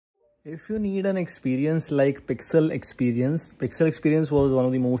If you need an experience like Pixel Experience was one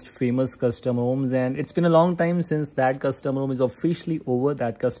of the most famous custom ROMs, and it's been a long time since that custom ROM is officially over,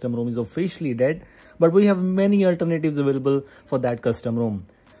 that custom ROM is officially dead, but we have many alternatives available for that custom ROM.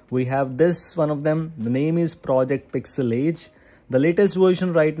 We have this one of them. The name is Project Pixelage. The latest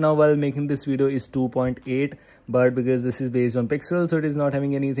version right now while making this video is 2.8, but because this is based on Pixel, so it is not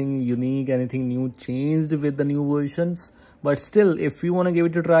having anything unique, anything new changed with the new versions. But still, if you want to give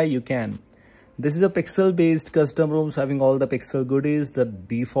it a try, you can. This is a Pixel based custom ROM, so having all the Pixel goodies. The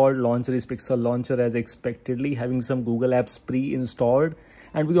default launcher is Pixel Launcher as expectedly, having some Google apps pre-installed,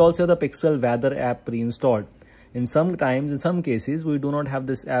 and we also have the Pixel Weather app pre-installed. In some cases, we do not have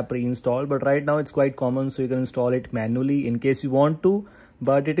this app pre-installed, but right now it's quite common, so you can install it manually in case you want to,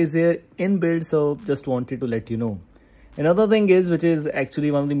 but it is here inbuilt, so just wanted to let you know. Another thing is, which is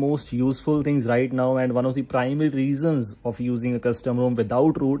actually one of the most useful things right now and one of the primary reasons of using a custom ROM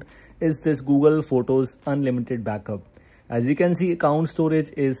without root, is this Google Photos Unlimited Backup. As you can see, account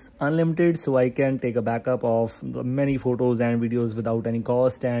storage is unlimited, so I can take a backup of many photos and videos without any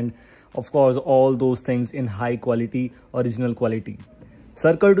cost, and of course all those things in high quality, original quality.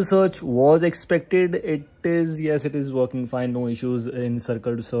 Circle to search was expected. It is working fine, no issues in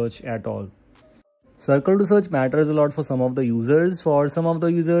circle to search at all. Circle to search matters a lot for some of the users. For some of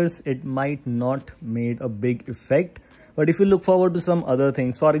the users, it might not made a big effect. But if you look forward to some other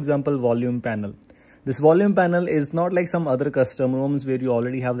things, for example, volume panel. This volume panel is not like some other custom ROMs where you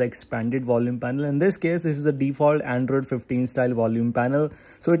already have the expanded volume panel. In this case, this is a default Android 15 style volume panel.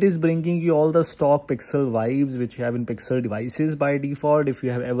 So it is bringing you all the stock Pixel vibes which you have in Pixel devices by default. If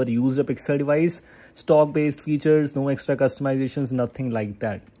you have ever used a Pixel device, stock based features, no extra customizations, nothing like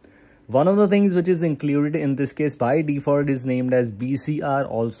that. One of the things which is included in this case by default is named as BCR,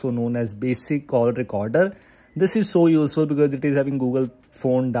 also known as Basic Call Recorder. This is so useful because it is having Google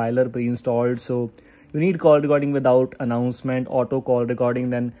Phone Dialer pre-installed. So you need call recording without announcement, auto call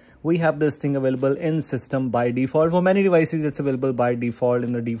recording. Then we have this thing available in system by default. For many devices, it's available by default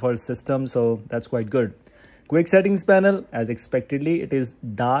in the default system. So that's quite good. Quick settings panel, as expectedly, it is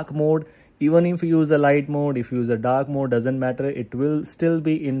dark mode. Even if you use a light mode, if you use a dark mode, doesn't matter. It will still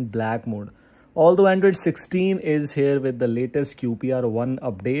be in black mode. Although Android 16 is here with the latest QPR1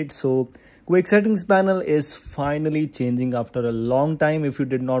 update. So quick settings panel is finally changing after a long time. If you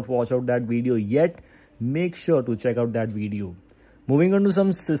did not watch out that video yet, make sure to check out that video. Moving on to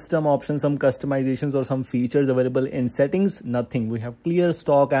some system options, some customizations or some features available in settings, nothing. We have clear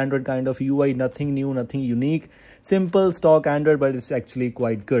stock Android kind of UI, nothing new, nothing unique. Simple stock Android, but it's actually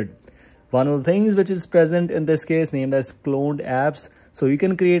quite good. One of the things which is present in this case named as cloned apps. So you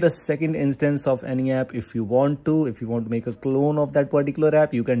can create a second instance of any app if you want to. If you want to make a clone of that particular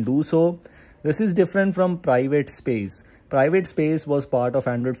app, you can do so. This is different from private space. Private space was part of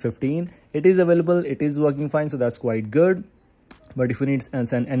Android 15. It is available. It is working fine. So that's quite good. But if you need to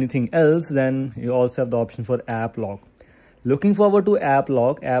send anything else, then you also have the option for app lock. Looking forward to app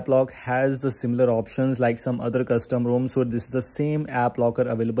lock. App lock has the similar options like some other custom ROMs. So this is the same app locker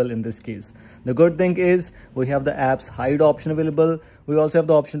available in this case. The good thing is we have the apps hide option available. We also have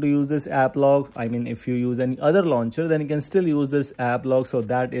the option to use this app lock. I mean, if you use any other launcher, then you can still use this app lock. So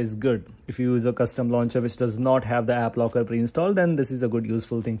that is good. If you use a custom launcher which does not have the app locker pre-installed, then this is a good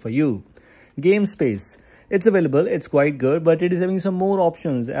useful thing for you. Game space. It's available, it's quite good, but it is having some more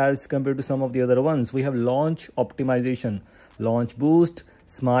options as compared to some of the other ones. We have launch optimization, launch boost,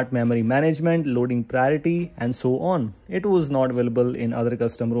 smart memory management, loading priority, and so on. It was not available in other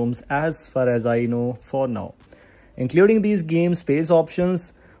custom ROMs as far as I know for now. Including these game space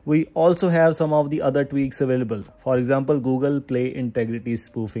options, we also have some of the other tweaks available. For example, Google Play integrity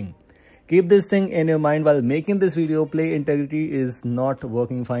spoofing. Keep this thing in your mind while making this video. Play integrity is not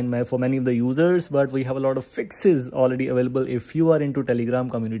working fine for many of the users, but we have a lot of fixes already available if you are into Telegram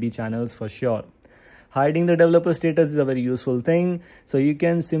community channels for sure. Hiding the developer status is a very useful thing. So you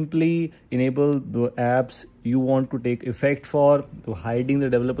can simply enable the apps you want to take effect for, to hiding the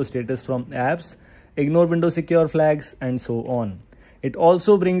developer status from apps, ignore Windows secure flags, and so on. It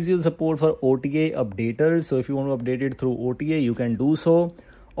also brings you support for OTA updaters. So if you want to update it through OTA, you can do so.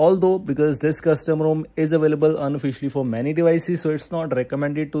 Although, because this custom ROM is available unofficially for many devices, so it's not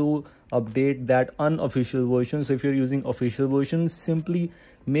recommended to update that unofficial version. So if you're using official versions, simply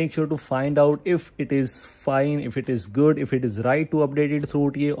make sure to find out if it is fine, if it is good, if it is right to update it through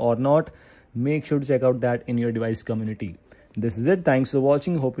OTA or not. Make sure to check out that in your device community. This is it. Thanks for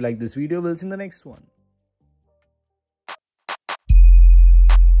watching. Hope you like this video. We'll see you in the next one.